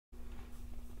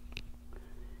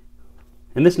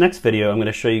In this next video, I'm going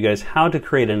to show you guys how to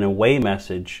create an away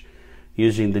message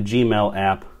using the Gmail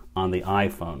app on the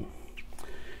iPhone.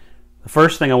 The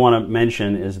first thing I want to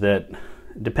mention is that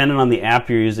depending on the app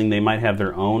you're using, they might have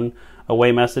their own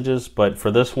away messages, but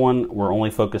for this one, we're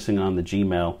only focusing on the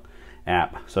Gmail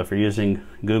app. So if you're using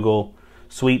Google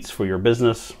Suites for your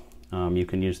business, you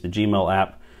can use the Gmail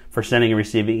app for sending and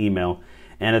receiving email.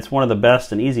 And it's one of the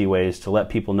best and easy ways to let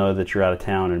people know that you're out of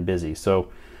town and busy.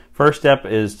 So first step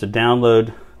is to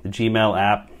download the Gmail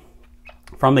app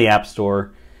from the App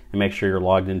Store and make sure you're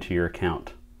logged into your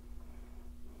account.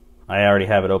 I already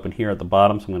have it open here at the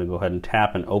bottom, so I'm going to go ahead and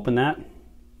tap and open that.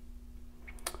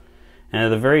 And at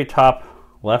the very top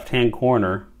left-hand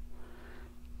corner,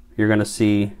 you're going to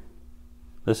see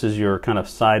this is your kind of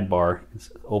sidebar.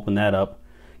 Open that up.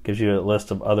 Gives you a list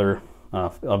of other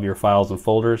of your files and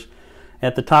folders.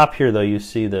 At the top here, though, you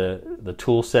see the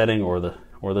tool setting, or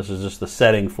this is just the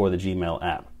setting for the Gmail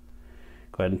app.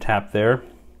 Go ahead and tap there.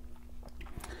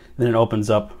 Then it opens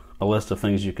up a list of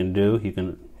things you can do. You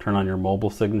can turn on your mobile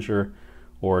signature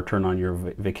or turn on your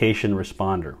vacation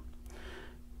responder.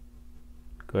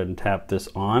 Go ahead and tap this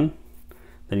on.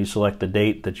 Then you select the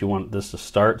date that you want this to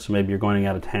start. So maybe you're going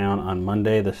out of town on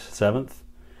Monday the 7th,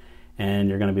 and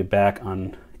you're going to be back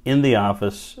in the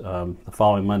office the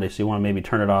following Monday. So you want to maybe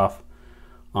turn it off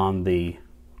on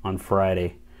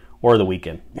Friday or the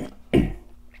weekend.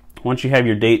 Once you have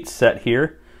your date set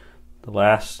here, the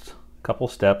last couple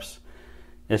steps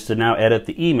is to now edit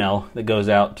the email that goes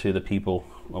out to the people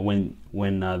when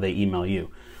they email you.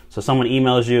 So someone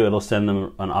emails you, it'll send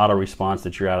them an auto response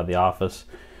that you're out of the office.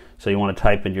 So you want to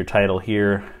type in your title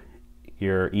here,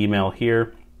 your email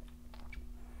here,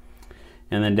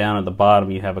 and then down at the bottom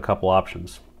you have a couple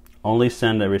options. Only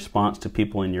send a response to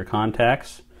people in your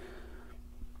contacts.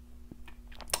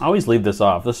 I always leave this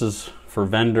off. This is for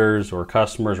vendors or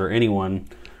customers or anyone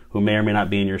who may or may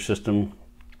not be in your system.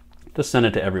 Just send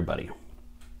it to everybody.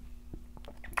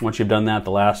 Once you've done that, the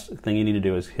last thing you need to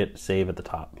do is hit save at the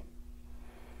top.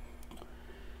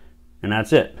 And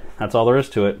that's it. That's all there is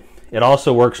to it. It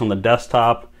also works on the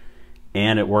desktop,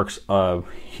 and it works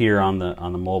here on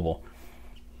the mobile.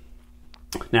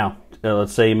 Now,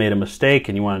 let's say you made a mistake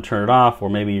and you want to turn it off, or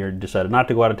maybe you decided not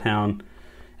to go out of town.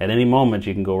 At any moment,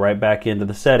 you can go right back into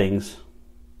the settings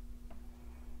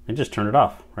and just turn it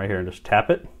off right here, and just tap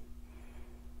it,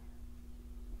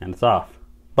 and it's off.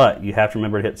 But you have to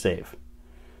remember to hit save.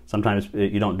 Sometimes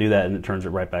you don't do that and it turns it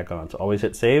right back on. So always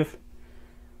hit save,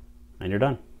 and you're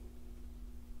done.